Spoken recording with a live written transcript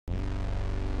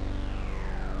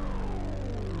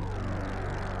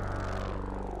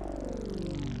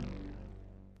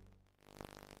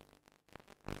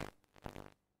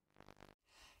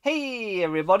Hey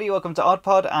everybody, welcome to Odd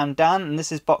Pod. I'm Dan and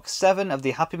this is box 7 of the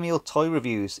Happy Meal toy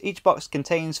reviews. Each box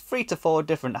contains 3 to 4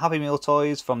 different Happy Meal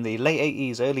toys from the late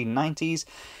 80s, early 90s.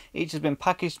 Each has been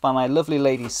packaged by my lovely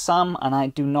lady Sam, and I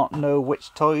do not know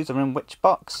which toys are in which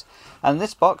box. And in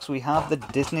this box we have the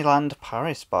Disneyland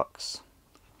Paris box.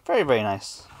 Very, very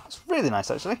nice. It's really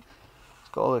nice actually. It's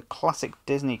got all the classic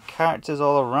Disney characters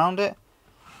all around it.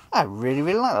 I really,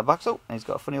 really like that box. Oh, and he's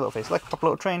got a funny little face, like a proper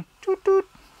little train. Toot toot.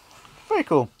 Very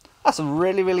cool. That's a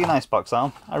really, really nice box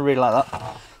arm. I really like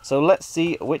that. So let's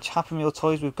see which Happy Meal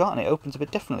toys we've got. And it opens a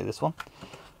bit differently, this one.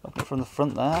 Open it from the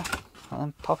front there. And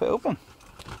then pop it open.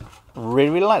 Really,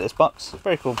 really like this box.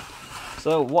 Very cool.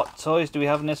 So what toys do we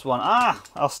have in this one?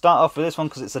 I'll start off with this one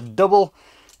because it's a double.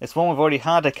 It's one we've already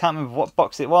had. I can't remember what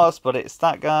box it was, but it's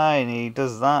that guy. And he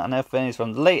does that and everything. He's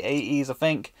from the late 80s, I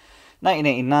think.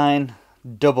 1989.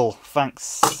 Double. Thanks,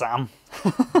 Sam.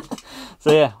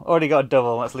 So yeah, already got a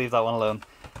double. Let's leave that one alone.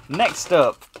 Next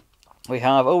up, we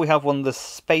have one of the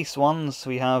space ones.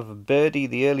 We have Birdie,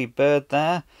 the early bird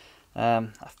there. I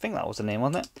think that was the name,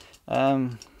 wasn't it?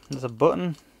 There's a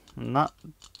button, and that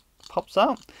pops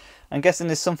out. I'm guessing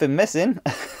there's something missing,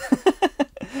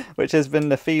 which has been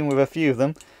the theme with a few of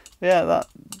them. Yeah,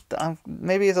 that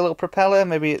maybe it's a little propeller,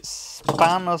 maybe it's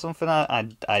span or something.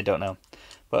 I don't know.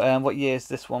 But what year is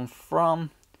this one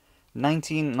from?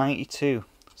 1992.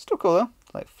 Still cool though,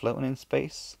 like floating in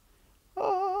space.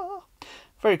 Oh,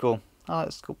 very cool. I like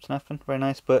the sculpt and everything, very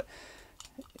nice. But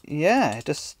yeah, it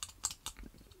just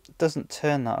doesn't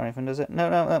turn that or anything, does it?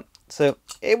 No. So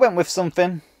it went with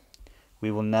something. We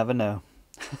will never know.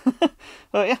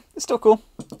 But yeah, it's still cool.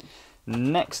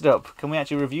 Next up, can we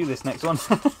actually review this next one?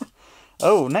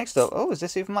 Oh, next up. Oh, is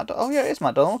this even McDonald's? Oh yeah, it is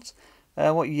McDonald's.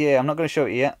 What year? I'm not going to show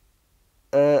it yet.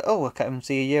 Oh, I can't even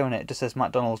see a year on it. It just says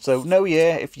McDonald's. So no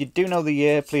year. If you do know the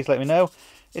year, please let me know.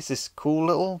 It's this cool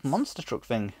little monster truck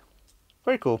thing.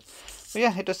 Very cool. But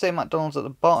yeah, it does say McDonald's at the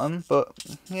bottom, but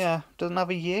yeah, doesn't have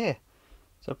a year.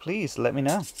 So please let me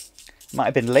know. Might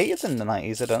have been later than the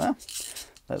 90s, I don't know.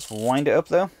 Let's wind it up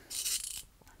though.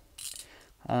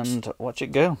 And watch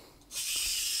it go.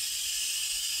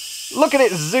 Look at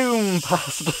it zoom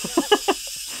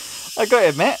past. I gotta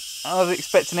admit, I was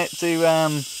expecting it to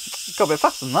go a bit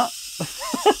faster than that.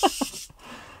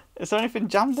 Is there anything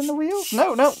jammed in the wheels?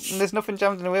 No, there's nothing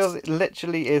jammed in the wheels. It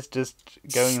literally is just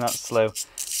going that slow.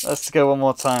 Let's go one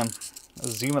more time.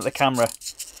 Zoom at the camera.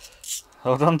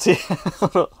 Hold on to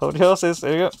hold your horses.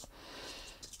 There you go.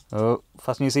 Oh,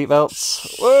 fasten your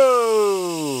seatbelts.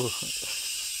 Whoa!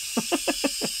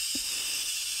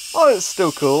 Oh, it's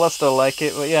still cool. I still like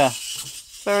it, but yeah,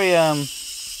 very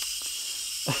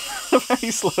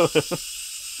very slow.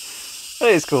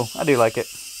 It is cool. I do like it.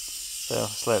 So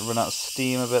let's let it run out of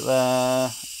steam a bit there.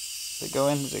 Is it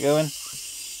going? Is it going?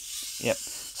 Yep.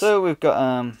 So we've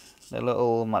got the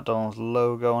little McDonald's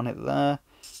logo on it there.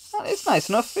 And it's nice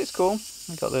enough. It's cool.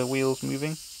 We've got the wheels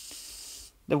moving.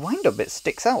 The wind-up bit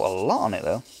sticks out a lot on it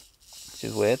though, which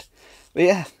is weird. But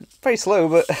yeah, very slow,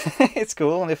 but it's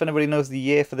cool. And if anybody knows the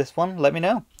year for this one, let me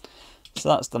know. So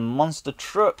that's the monster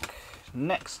truck.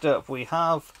 Next up we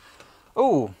have...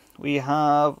 Oh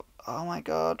my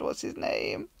god, what's his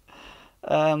name?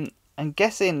 I'm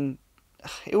guessing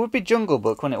it would be Jungle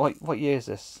Book, wouldn't it? What year is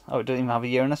this? Oh, it doesn't even have a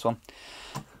year in this one.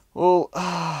 Well,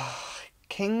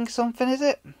 King something, is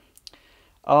it?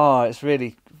 Oh, it's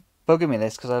really bugging me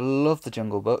this because I love the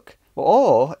Jungle Book. Well,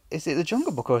 or is it the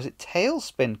Jungle Book or is it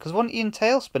Tailspin? Because wasn't he in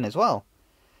Tailspin as well?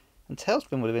 And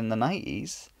Tailspin would have been the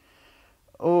 90s.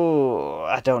 Oh,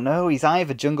 I don't know. He's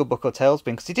either Jungle Book or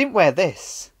Tailspin because he didn't wear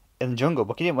this in the Jungle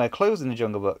Book. He didn't wear clothes in the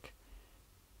Jungle Book.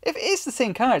 If it is the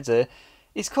same character,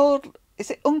 he's called...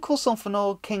 Is it Uncle something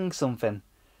or King something?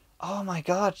 Oh my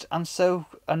god, I'm so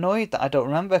annoyed that I don't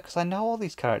remember because I know all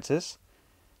these characters.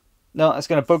 No, it's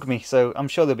going to bug me, so I'm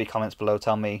sure there'll be comments below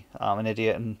telling me I'm an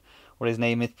idiot and what his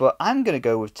name is. But I'm going to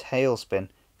go with Tailspin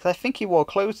because I think he wore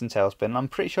clothes in Tailspin. I'm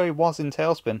pretty sure he was in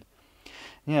Tailspin.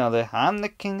 You know, I'm the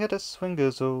king of the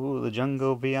swingers, oh, the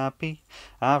jungle VIP.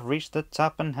 I've reached the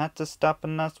top and had to stop,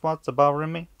 and that's what's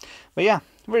bothering me. But yeah,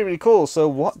 really, really cool. So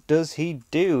what does he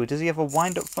do? Does he have a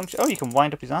wind-up function? Oh, you can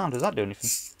wind up his arm. Does that do anything?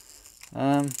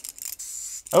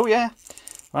 Oh yeah.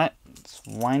 Right, let's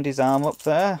wind his arm up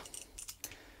there.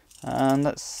 And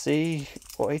let's see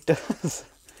what he does.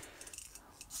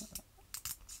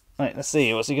 Right, let's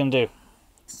see. What's he going to do?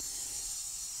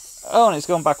 Oh, and it's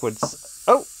going backwards.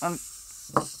 Oh, and...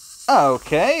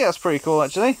 Okay, that's pretty cool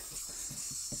actually.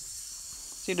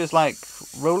 So he does like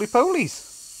roly-polies.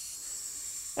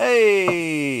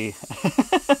 Hey!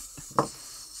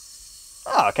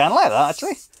 Oh, I kind of like that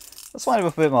actually. Let's wind him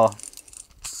up a bit more.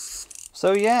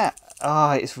 So yeah,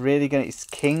 Ah, it's really good. It's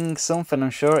King something,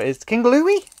 I'm sure it is. King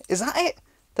Louis? Is that it?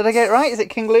 Did I get it right? Is it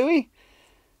King Louis?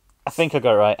 I think I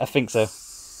got it right. I think so.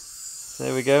 So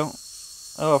there we go.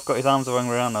 Oh, I've got his arms the wrong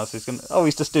way around now, so he's gonna... Oh,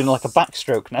 he's just doing like a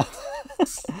backstroke now.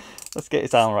 Let's get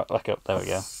his arm right back up. There we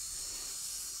go.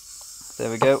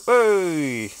 There we go.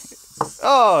 Whoa!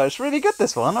 Oh, it's really good,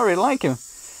 this one. I really like him.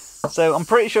 So I'm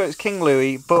pretty sure it's King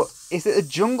Louis, but is it a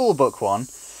Jungle Book one?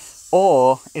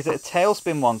 Or is it a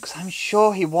Tailspin one? Because I'm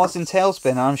sure he was in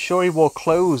Tailspin, and I'm sure he wore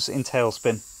clothes in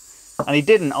Tailspin. And he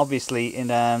didn't, obviously, in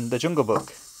the Jungle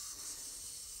Book.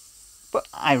 But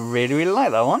I really, really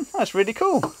like that one. That's really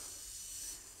cool.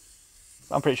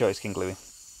 I'm pretty sure it's King Louis.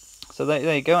 So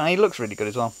there you go. And he looks really good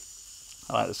as well.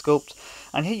 I like the sculpt.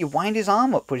 And here you wind his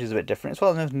arm up, which is a bit different as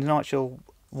well. There's no actual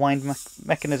wind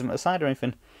mechanism at the side or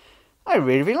anything. I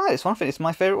really, really like this one. I think it's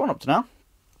my favourite one up to now.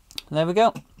 There we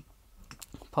go.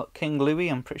 Put King Louis,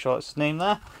 I'm pretty sure that's his name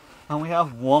there. And we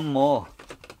have one more.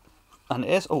 And it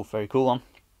is, oh, very cool one.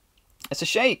 It's a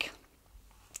shake.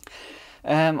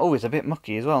 Oh, it's a bit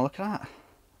mucky as well, look at that.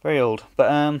 Very old.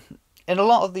 But in a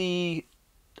lot of the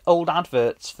old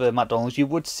adverts for McDonald's, you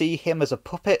would see him as a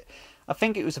puppet. I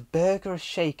think it was a burger, a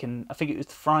shake, and I think it was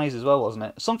the fries as well, wasn't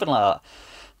it? Something like that.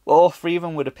 All three of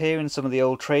them would appear in some of the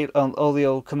old all the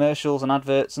old commercials and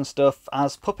adverts and stuff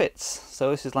as puppets. So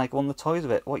this is like one of the toys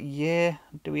of it. What year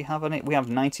do we have on it? We have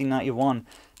 1991.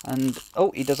 And,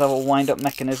 oh, he does have a wind-up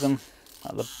mechanism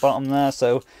at the bottom there.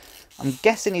 So I'm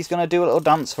guessing he's going to do a little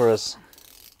dance for us.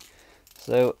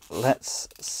 So let's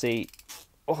see.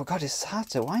 Oh, God, it's hard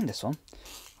to wind this one.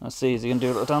 Let's see, is he going to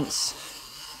do a little dance?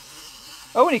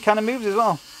 Oh, and he kind of moves as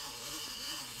well.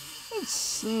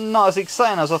 It's not as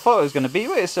exciting as I thought it was going to be,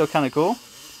 but it's still kind of cool.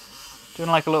 Doing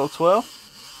like a little twirl.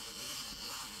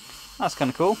 That's kind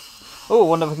of cool. Oh, I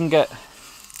wonder if I can get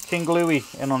King Louis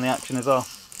in on the action as well.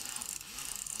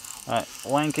 Alright,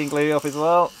 wind King Louis up as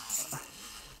well.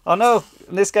 Oh no,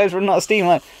 this guy's running out of steam.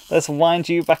 Like, let's wind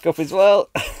you back up as well.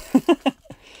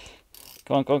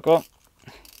 Come on, come on, come on.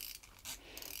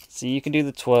 See, you can do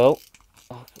the twirl.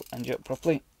 Oh, wind you up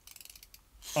properly.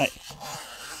 Right,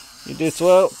 you do the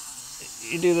twirl.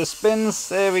 You do the spins,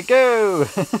 there we go!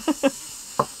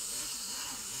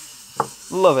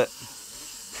 Love it!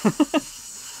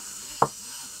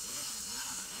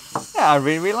 Yeah, I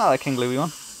really, really like that King Louis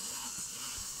one.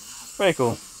 Very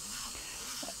cool.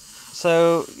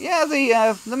 So, yeah,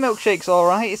 the milkshake's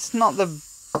alright. It's not the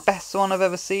best one I've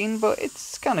ever seen, but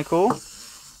it's kind of cool.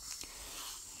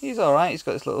 He's alright, he's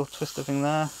got this little twister thing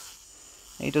there.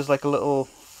 He does like a little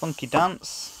funky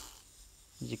dance,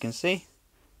 as you can see.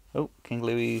 Oh, King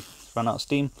Louis ran out of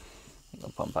steam. I'll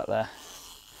put him back there.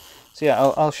 So yeah,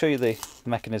 I'll show you the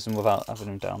mechanism without having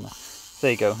him down there.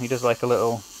 There you go. He does like a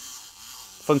little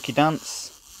funky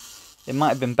dance. It might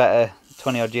have been better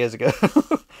 20 odd years ago.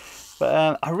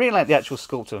 But I really like the actual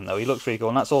sculpt of him though. He looks really cool.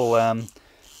 And that's all, well,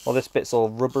 this bit's all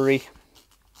rubbery.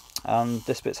 And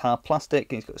this bit's hard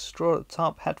plastic. He's got a straw at the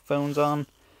top, headphones on.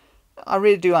 I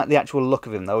really do like the actual look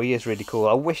of him though. He is really cool.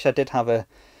 I wish I did have a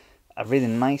really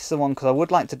nicer one, because I would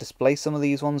like to display some of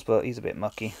these ones, but he's a bit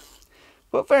mucky.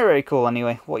 But very, very cool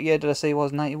anyway. What year did I say it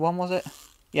was? 91, was it?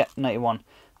 Yeah, 91.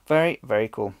 Very, very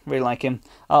cool. Really like him.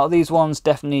 Out of these ones,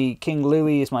 definitely King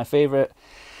Louis is my favourite.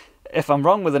 If I'm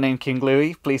wrong with the name King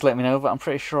Louis, please let me know, but I'm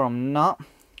pretty sure I'm not.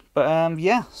 But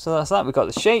yeah, so that's that. We've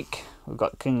got the shake. We've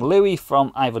got King Louis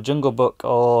from either Jungle Book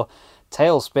or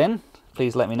Tailspin.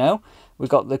 Please let me know. We've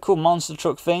got the cool monster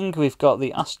truck thing. We've got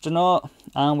the astronaut.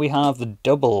 And we have the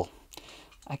double.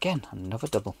 Again, another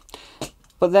double.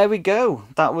 But there we go.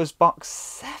 That was box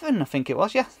 7, I think it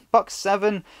was. Yeah, box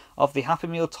 7 of the Happy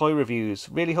Meal toy reviews.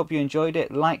 Really hope you enjoyed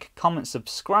it. Like, comment,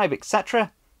 subscribe,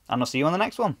 etc. And I'll see you on the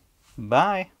next one.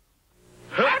 Bye.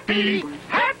 Happy!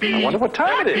 Happy! I wonder what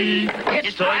time it is.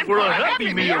 It's time for a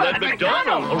Happy Meal at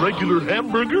McDonald's. A regular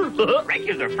hamburger,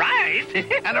 regular fries,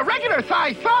 and a regular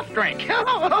size soft drink.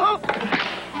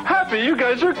 Happy, you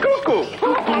guys are cuckoo.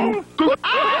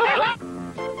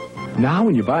 Now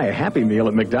when you buy a Happy Meal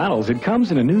at McDonald's, it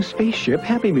comes in a new Spaceship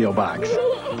Happy Meal box.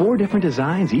 4 different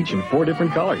designs, each in 4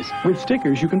 different colors, with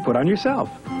stickers you can put on yourself.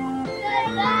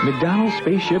 McDonald's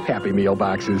Spaceship Happy Meal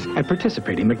boxes at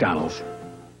participating McDonald's.